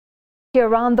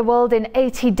Around the world in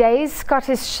 80 days,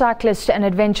 Scottish cyclist and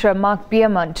adventurer Mark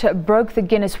Beaumont broke the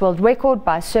Guinness World Record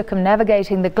by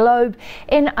circumnavigating the globe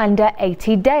in under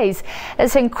 80 days.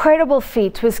 This incredible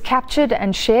feat was captured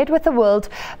and shared with the world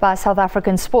by South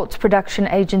African sports production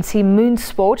agency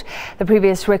MoonSport. The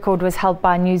previous record was held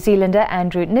by New Zealander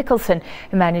Nicholson,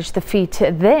 who managed the feat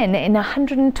then in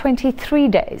 123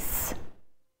 days.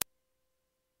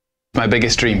 My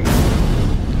biggest dream.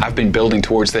 I've been building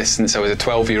towards this since I was a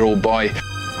 12-year-old boy.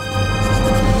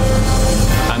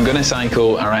 I'm going to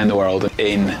cycle around the world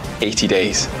in 80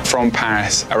 days. From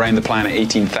Paris, around the planet,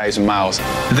 18,000 miles.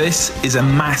 This is a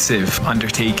massive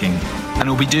undertaking, and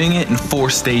we'll be doing it in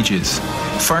 4 stages.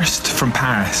 First, from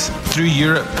Paris, through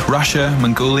Europe, Russia,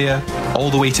 Mongolia, all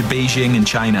the way to Beijing and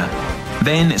China.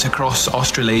 Then it's across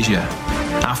Australasia.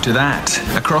 After that,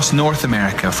 across North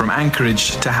America from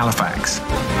Anchorage to Halifax.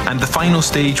 And the final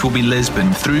stage will be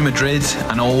Lisbon, through Madrid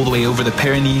and all the way over the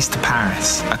Pyrenees to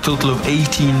Paris, a total of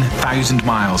 18,000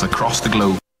 miles across the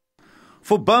globe.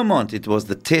 For Beaumont, it was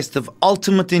the test of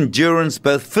ultimate endurance,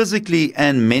 both physically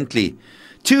and mentally.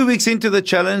 2 weeks into the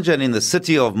challenge and in the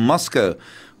city of Moscow,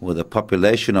 with a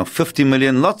population of 50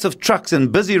 million, lots of trucks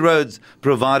and busy roads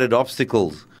provided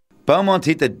obstacles. Beaumont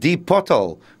hit a deep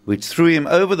pothole, which threw him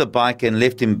over the bike and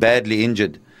left him badly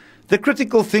injured. The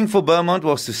critical thing for Beaumont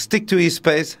was to stick to his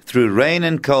pace through rain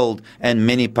and cold and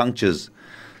many punctures.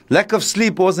 Lack of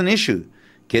sleep was an issue,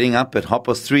 getting up at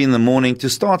 3:30 in the morning to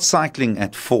start cycling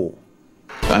at 4.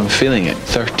 I'm feeling it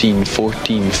 13,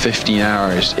 14, 15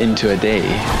 hours into a day.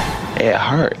 It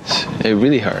hurts. It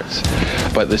really hurts.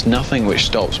 But there's nothing which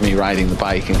stops me riding the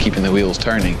bike and keeping the wheels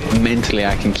turning. Mentally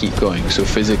I can keep going, so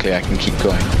physically I can keep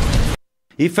going.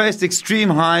 He faced extreme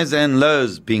highs and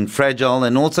lows, being fragile,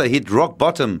 and also hit rock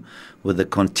bottom with a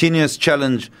continuous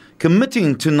challenge,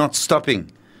 committing to not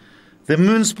stopping. The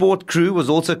MoonSport crew was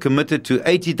also committed to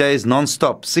 80 days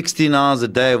non-stop, 16 hours a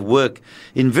day of work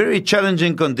in very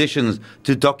challenging conditions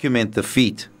to document the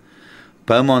feat.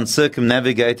 Beaumont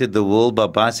circumnavigated the world by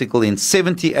bicycle in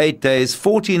 78 days,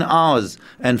 14 hours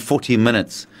and 40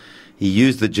 minutes. He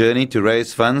used the journey to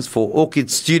raise funds for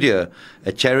Orchid Studio,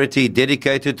 a charity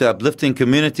dedicated to uplifting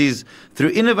communities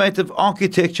through innovative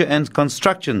architecture and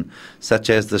construction, such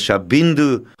as the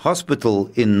Shabindu Hospital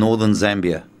in northern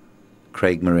Zambia.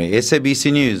 Craig Murray,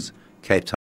 SABC News, Cape Town.